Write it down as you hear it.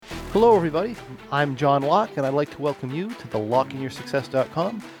Hello, everybody. I'm John Locke, and I'd like to welcome you to the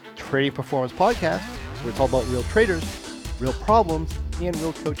LockeInYourSuccess.com Trading Performance Podcast, where it's all about real traders, real problems, and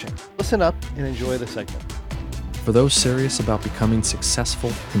real coaching. Listen up and enjoy the segment. For those serious about becoming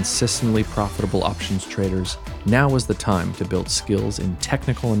successful, consistently profitable options traders, now is the time to build skills in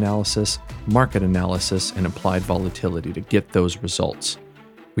technical analysis, market analysis, and applied volatility to get those results.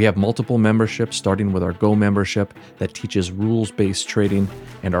 We have multiple memberships, starting with our Go membership that teaches rules-based trading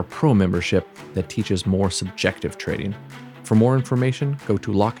and our Pro membership that teaches more subjective trading. For more information, go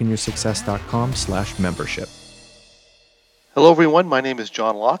to LockeInYourSuccess.com/membership. Hello, everyone. My name is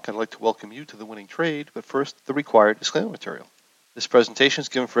John Locke. I'd like to welcome you to The Winning Trade, but first, the required disclaimer material. This presentation is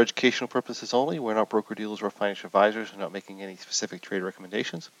given for educational purposes only. We're not broker-dealers or financial advisors. We're not making any specific trade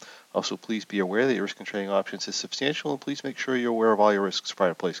recommendations. Also, please be aware that your risk in trading options is substantial, and please make sure you're aware of all your risks prior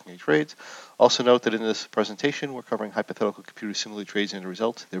to placing any trades. Also note that in this presentation, we're covering hypothetical computer-simulated trades and the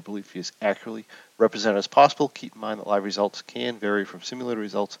results. Their belief to be as accurately represented as possible. Keep in mind that live results can vary from simulated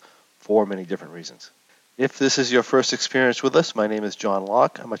results for many different reasons. If this is your first experience with us, my name is John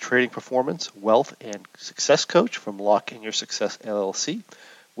Locke. I'm a trading performance, wealth, and success coach from Lock in Your Success LLC,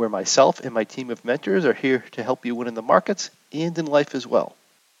 where myself and my team of mentors are here to help you win in the markets and in life as well.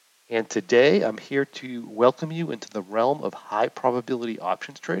 And today I'm here to welcome you into the realm of high probability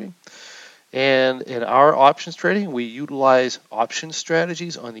options trading. And in our options trading, we utilize option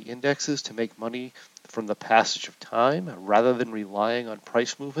strategies on the indexes to make money from the passage of time rather than relying on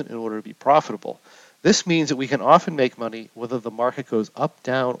price movement in order to be profitable. This means that we can often make money whether the market goes up,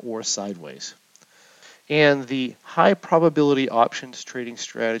 down, or sideways. And the high probability options trading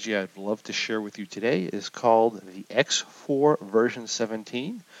strategy I'd love to share with you today is called the X4 version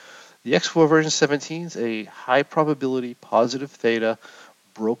 17. The X4 version 17 is a high probability positive theta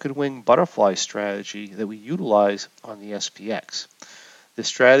broken wing butterfly strategy that we utilize on the SPX. The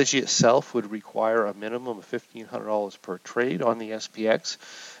strategy itself would require a minimum of $1,500 per trade on the SPX.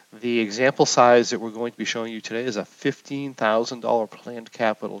 The example size that we're going to be showing you today is a $15,000 planned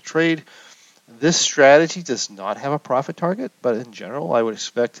capital trade. This strategy does not have a profit target, but in general, I would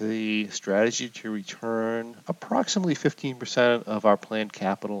expect the strategy to return approximately 15% of our planned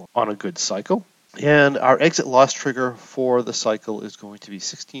capital on a good cycle. And our exit loss trigger for the cycle is going to be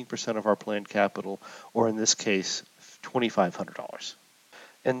 16% of our planned capital, or in this case, $2,500.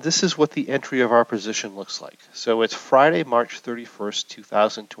 And this is what the entry of our position looks like. So it's Friday, March 31st,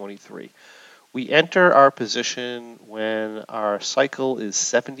 2023. We enter our position when our cycle is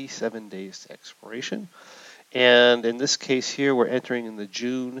 77 days to expiration. And in this case here, we're entering in the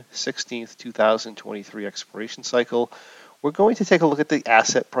June 16th, 2023 expiration cycle. We're going to take a look at the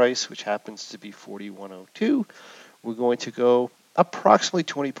asset price, which happens to be 41.02. We're going to go approximately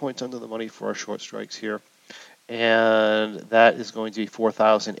 20 points under the money for our short strikes here. And that is going to be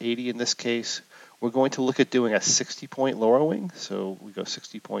 4,080 in this case. We're going to look at doing a 60-point lower wing. So we go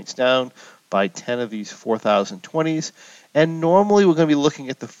 60 points down by 10 of these 4,020s. And normally we're going to be looking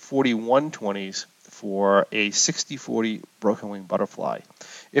at the 4120s for a 60-40 broken wing butterfly.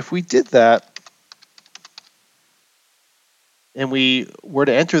 If we did that, and we were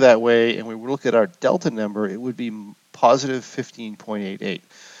to enter that way, and we were to look at our delta number, it would be positive 15.88.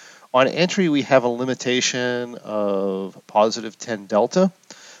 On entry, we have a limitation of positive 10 delta.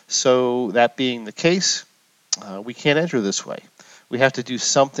 So that being the case, we can't enter this way. We have to do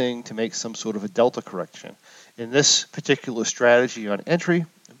something to make some sort of a delta correction. In this particular strategy on entry,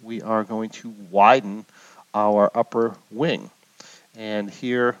 we are going to widen our upper wing. And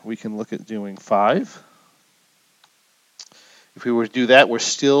here we can look at doing 5. If we were to do that, we're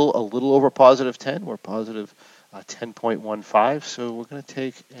still a little over positive 10. We're positive 10.15. So we're going to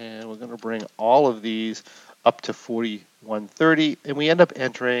take and we're going to bring all of these up to 41.30, and we end up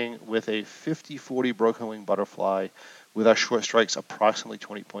entering with a 50-40 broken wing butterfly with our short strikes approximately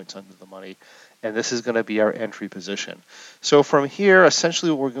 20 points under the money, and this is going to be our entry position. So from here,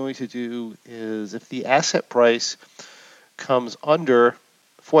 essentially what we're going to do is if the asset price comes under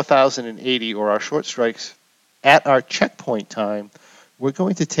 4,080 or our short strikes at our checkpoint time, we're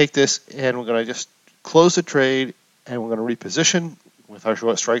going to take this and we're going to just close the trade, and we're going to reposition with our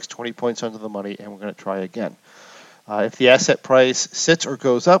short strikes 20 points under the money, and we're going to try again. If the asset price sits or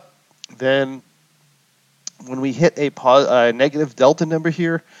goes up, then when we hit a negative delta number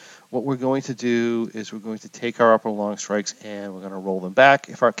here, what we're going to do is we're going to take our upper long strikes and we're going to roll them back.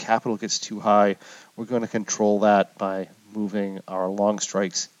 If our capital gets too high, we're going to control that by moving our long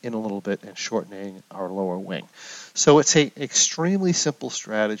strikes in a little bit and shortening our lower wing. So it's an extremely simple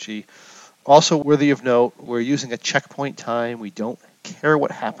strategy. Also worthy of note, we're using a checkpoint time. We don't care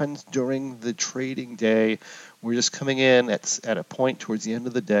what happens during the trading day. We're just coming in at a point towards the end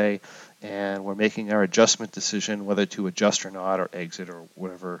of the day, and we're making our adjustment decision whether to adjust or not, or exit, or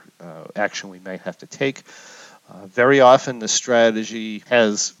whatever action we might have to take. Very often the strategy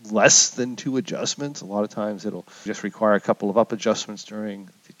has less than 2 adjustments. A lot of times it'll just require a couple of up adjustments during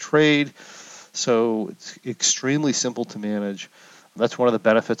the trade. So it's extremely simple to manage. That's one of the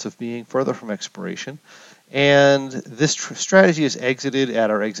benefits of being further from expiration. And this strategy is exited at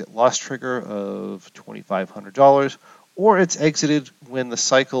our exit loss trigger of $2,500, or it's exited when the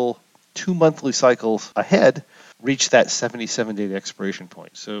cycle, 2 monthly cycles ahead, reach that 77-day expiration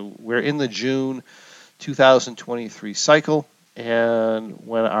point. So we're in the June 2023 cycle, and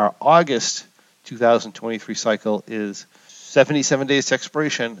when our August 2023 cycle is 77 days to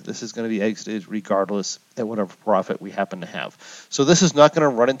expiration, this is going to be exited regardless at whatever profit we happen to have. So this is not going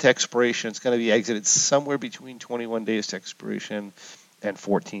to run into expiration. It's going to be exited somewhere between 21 days to expiration and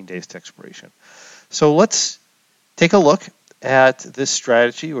 14 days to expiration. So let's take a look at this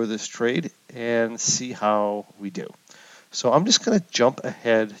strategy or this trade and see how we do. So I'm just going to jump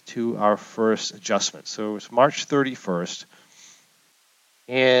ahead to our first adjustment. So it's March 31st,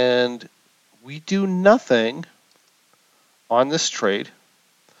 and we do nothing on this trade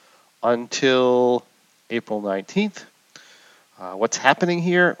until April 19th. What's happening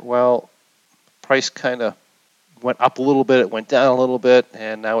here? Well, price kind of went up a little bit, it went down a little bit,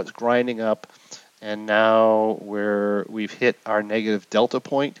 and now it's grinding up, and now we've hit our negative delta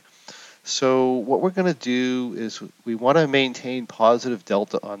point. So what we're going to do is we want to maintain positive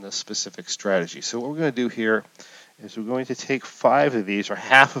delta on this specific strategy. So what we're going to do here is we're going to take 5 of these, or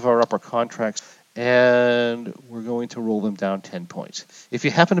half of our upper contracts, and we're going to roll them down 10 points. If you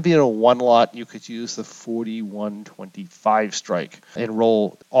happen to be in a 1 lot, you could use the 41.25 strike and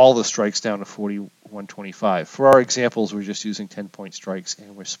roll all the strikes down to 41.25. For our examples, we're just using 10-point strikes,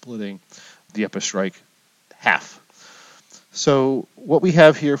 and we're splitting the upper strike half. So what we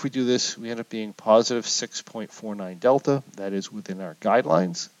have here, if we do this, we end up being positive 6.49 delta. That is within our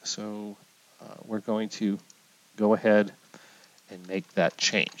guidelines. So we're going to go ahead and make that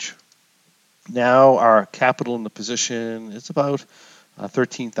change. Now our capital in the position is about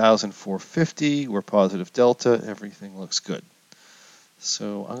 13,450. We're positive delta. Everything looks good.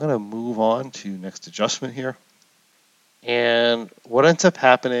 So I'm going to move on to next adjustment here. And what ends up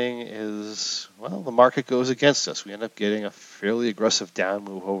happening is, well, the market goes against us. We end up getting a fairly aggressive down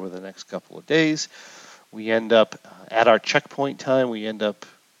move over the next couple of days. We end up at our checkpoint time, we end up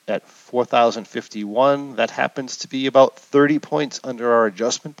at 4,051. That happens to be about 30 points under our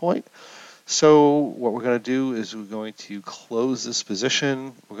adjustment point. So what we're going to do is we're going to close this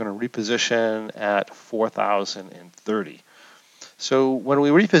position. We're going to reposition at 4,030. So when we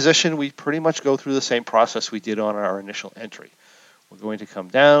reposition, we pretty much go through the same process we did on our initial entry. We're going to come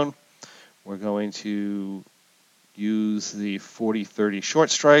down. We're going to use the 40-30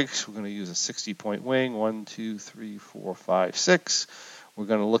 short strikes. We're going to use a 60-point wing, 1, 2, 3, 4, 5, 6. We're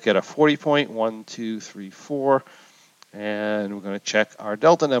going to look at a 40-point, 1, 2, 3, 4. And we're going to check our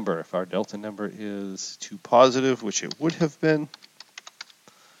delta number. If our delta number is too positive, which it would have been,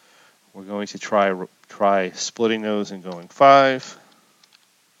 we're going to try splitting those and going 5.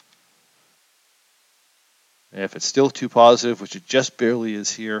 And if it's still too positive, which it just barely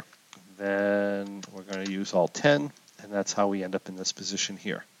is here, then we're going to use all 10, and that's how we end up in this position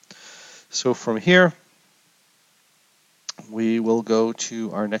here. So from here, we will go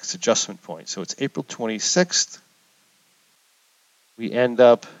to our next adjustment point. So it's April 26th. We end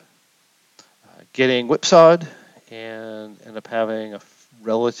up getting whipsawed and end up having a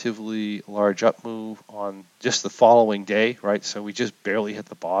relatively large up move on just the following day, right? So we just barely hit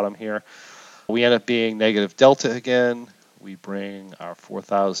the bottom here. We end up being negative delta again. We bring our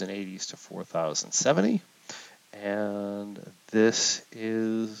 4,080s to 4,070. And this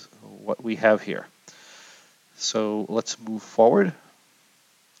is what we have here. So let's move forward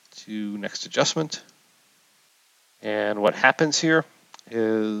to next adjustment. And what happens here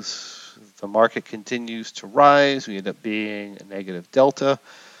is the market continues to rise. We end up being a negative delta.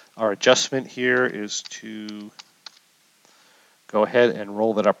 Our adjustment here is to go ahead and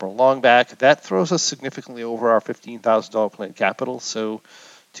roll that upper long back. That throws us significantly over our $15,000 planned capital. So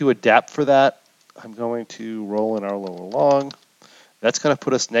to adapt for that, I'm going to roll in our lower long. That's going to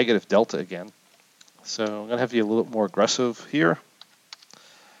put us negative delta again. So I'm going to have to be a little bit more aggressive here.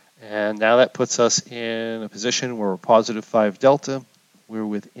 And now that puts us in a position where we're positive 5 delta. We're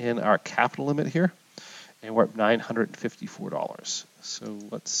within our capital limit here, and we're at $954. So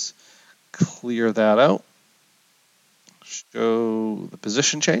let's clear that out. Show the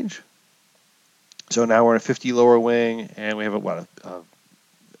position change. So now we're in a 50 lower wing, and we have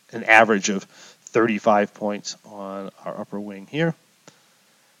an average of 35 points on our upper wing here.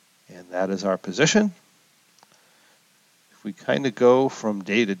 And that is our position. If we kind of go from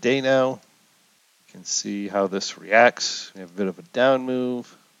day to day now, you can see how this reacts. We have a bit of a down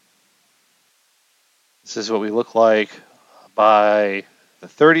move. This is what we look like by the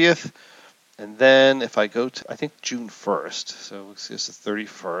 30th. And then if I go to, I think, June 1st, so it's the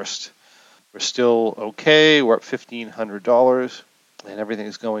 31st, we're still okay. We're up $1,500, and everything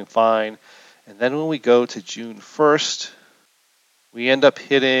is going fine. And then when we go to June 1st, we end up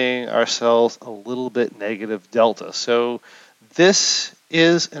hitting ourselves a little bit negative delta. So this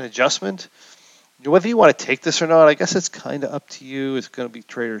is an adjustment. Whether you want to take this or not, I guess it's kind of up to you. It's going to be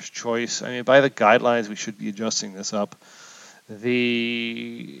trader's choice. I mean, by the guidelines, we should be adjusting this up.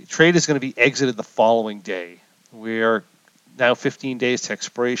 The trade is going to be exited the following day. We are now 15 days to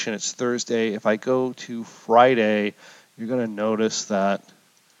expiration. It's Thursday. If I go to Friday, you're going to notice that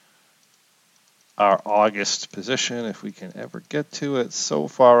our August position, if we can ever get to it so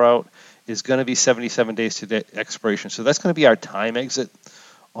far out, is going to be 77 days to expiration. So that's going to be our time exit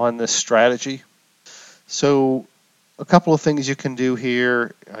on this strategy. So a couple of things you can do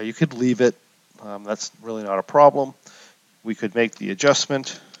here. You could leave it. That's really not a problem. We could make the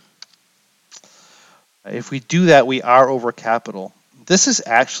adjustment. If we do that, we are over capital. This is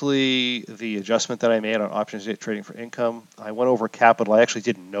actually the adjustment that I made on options trading for income. I went over capital. I actually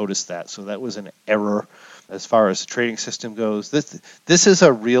didn't notice that, so that was an error as far as the trading system goes. This is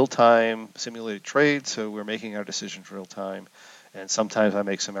a real-time simulated trade, so we're making our decisions real-time, and sometimes I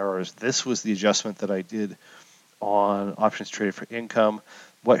make some errors. This was the adjustment that I did on options traded for income.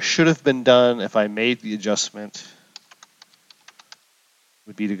 What should have been done if I made the adjustment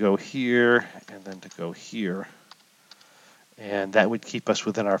would be to go here and then to go here. And that would keep us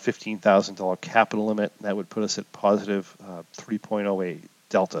within our $15,000 capital limit. That would put us at positive 3.08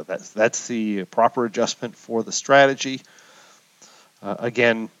 delta. That's the proper adjustment for the strategy.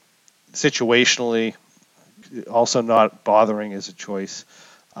 Again, situationally, also not bothering is a choice.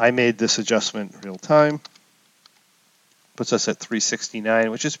 I made this adjustment real time. Puts us at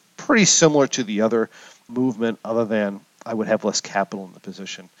 369, which is pretty similar to the other movement, other than I would have less capital in the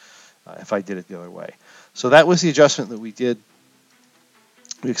position if I did it the other way. So that was the adjustment that we did.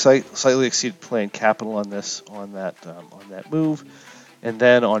 We slightly exceeded planned capital on this, on that move. And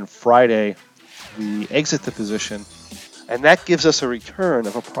then on Friday, we exit the position, and that gives us a return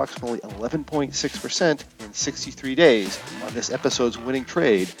of approximately 11.6% in 63 days on this episode's winning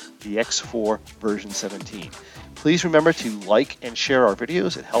trade, the X4 version 17. Please remember to like and share our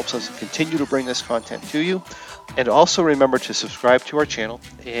videos. It helps us continue to bring this content to you. And also remember to subscribe to our channel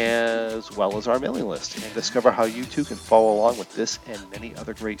as well as our mailing list, and discover how you too can follow along with this and many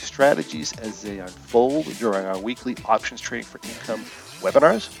other great strategies as they unfold during our weekly options trading for income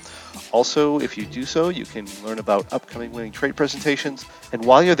webinars. Also, if you do so, you can learn about upcoming winning trade presentations. And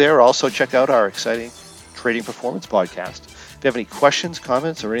while you're there, also check out our exciting Trading Performance podcast. If you have any questions,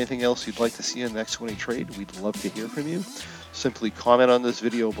 comments, or anything else you'd like to see in the next winning trade, we'd love to hear from you. Simply comment on this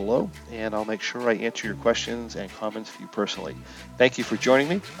video below, and I'll make sure I answer your questions and comments for you personally. Thank you for joining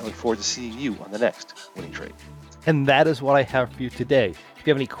me. I look forward to seeing you on the next winning trade. And that is what I have for you today. If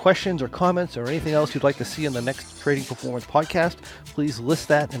you have any questions or comments or anything else you'd like to see in the next Trading Performance podcast, please list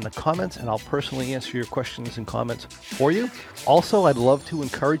that in the comments, and I'll personally answer your questions and comments for you. Also, I'd love to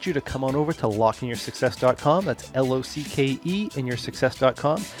encourage you to come on over to LockInYourSuccess.com. That's LOCKE in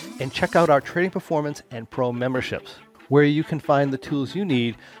yoursuccess.com, and check out our Trading Performance and Pro memberships, where you can find the tools you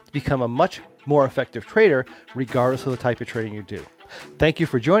need to become a much more effective trader, regardless of the type of trading you do. Thank you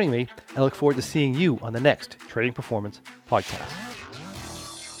for joining me. I look forward to seeing you on the next Trading Performance podcast.